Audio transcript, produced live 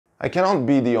I cannot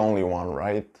be the only one,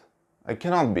 right? I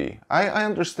cannot be. I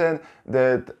understand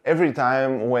that every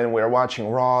time when we're watching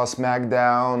Raw,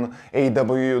 SmackDown,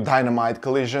 AEW, Dynamite,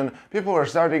 Collision, people are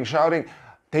starting shouting,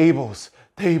 tables,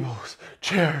 tables,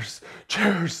 chairs,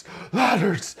 chairs,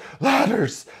 ladders,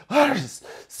 ladders, ladders,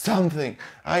 something.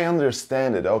 I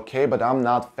understand it, okay, but I'm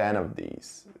not a fan of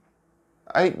these.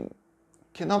 I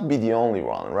cannot be the only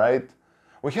one, right?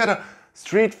 We had a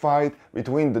street fight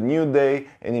between the New Day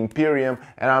and Imperium,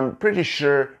 and I'm pretty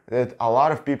sure that a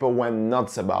lot of people went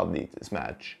nuts about this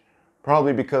match.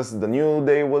 Probably because the New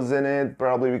Day was in it,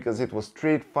 probably because it was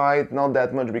street fight, not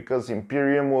that much because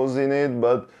Imperium was in it,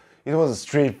 but it was a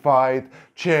street fight,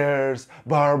 chairs,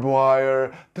 barbed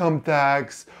wire,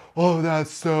 thumbtacks, all that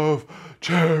stuff,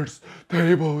 chairs,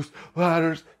 tables,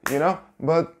 ladders, you know?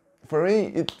 But for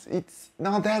me, it's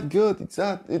not that good.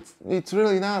 It's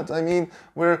really not. I mean,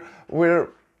 we're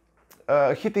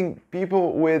hitting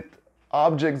people with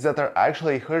objects that are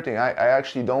actually hurting. I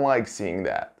actually don't like seeing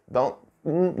that.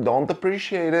 Don't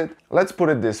appreciate it. Let's put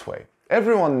it this way.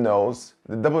 Everyone knows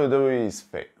that WWE is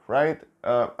fake, right?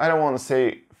 I don't want to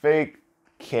say fake,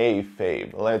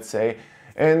 kayfabe, let's say.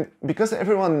 And because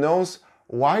everyone knows,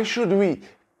 why should we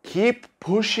keep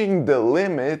pushing the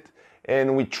limit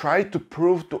and we try to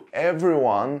prove to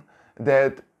everyone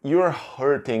that you're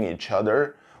hurting each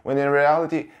other, when in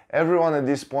reality everyone at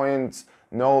this point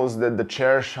knows that the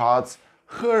chair shots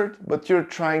hurt, but you're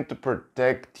trying to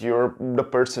protect the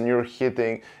person you're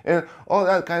hitting and all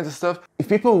that kind of stuff. If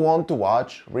people want to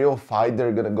watch real fight,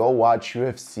 they're gonna go watch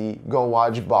UFC, go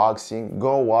watch boxing,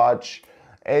 go watch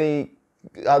any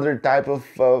other type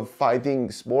of fighting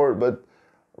sport, but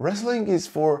wrestling is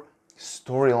for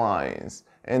storylines,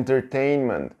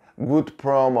 entertainment, good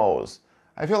promos.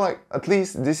 I feel like at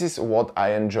least this is what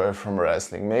I enjoy from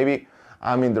wrestling. Maybe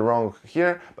I'm in the wrong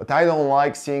here, but I don't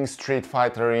like seeing Street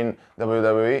Fighter in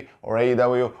WWE or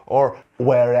AEW or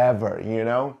wherever, you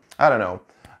know? I don't know.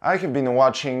 I have been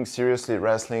watching seriously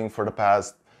wrestling for the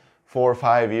past 4 or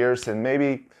 5 years, and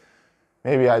maybe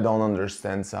I don't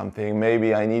understand something.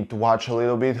 Maybe I need to watch a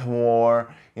little bit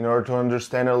more in order to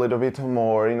understand a little bit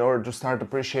more, in order to start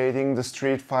appreciating the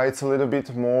street fights a little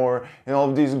bit more, and all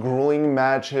of these grueling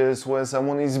matches where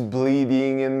someone is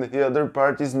bleeding and the other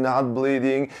part is not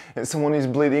bleeding, and someone is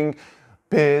bleeding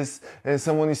piss, and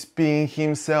someone is peeing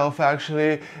himself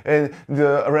actually, and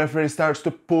the referee starts to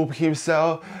poop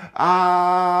himself.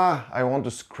 I want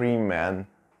to scream, man.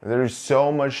 There is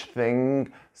so much things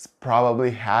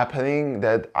probably happening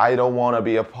that I don't want to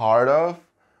be a part of,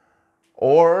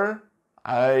 or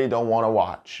I don't want to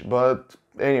watch. But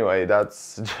anyway,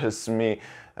 that's just me.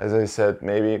 As I said,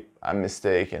 maybe I'm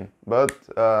mistaken. But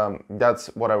that's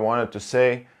what I wanted to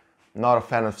say. Not a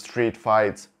fan of street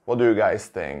fights. What do you guys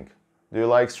think? Do you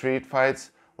like street fights?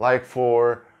 Like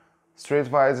for street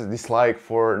fights, dislike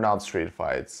for not street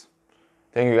fights.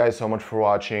 Thank you guys so much for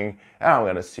watching, and I'm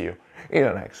gonna see you in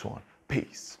the next one.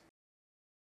 Peace.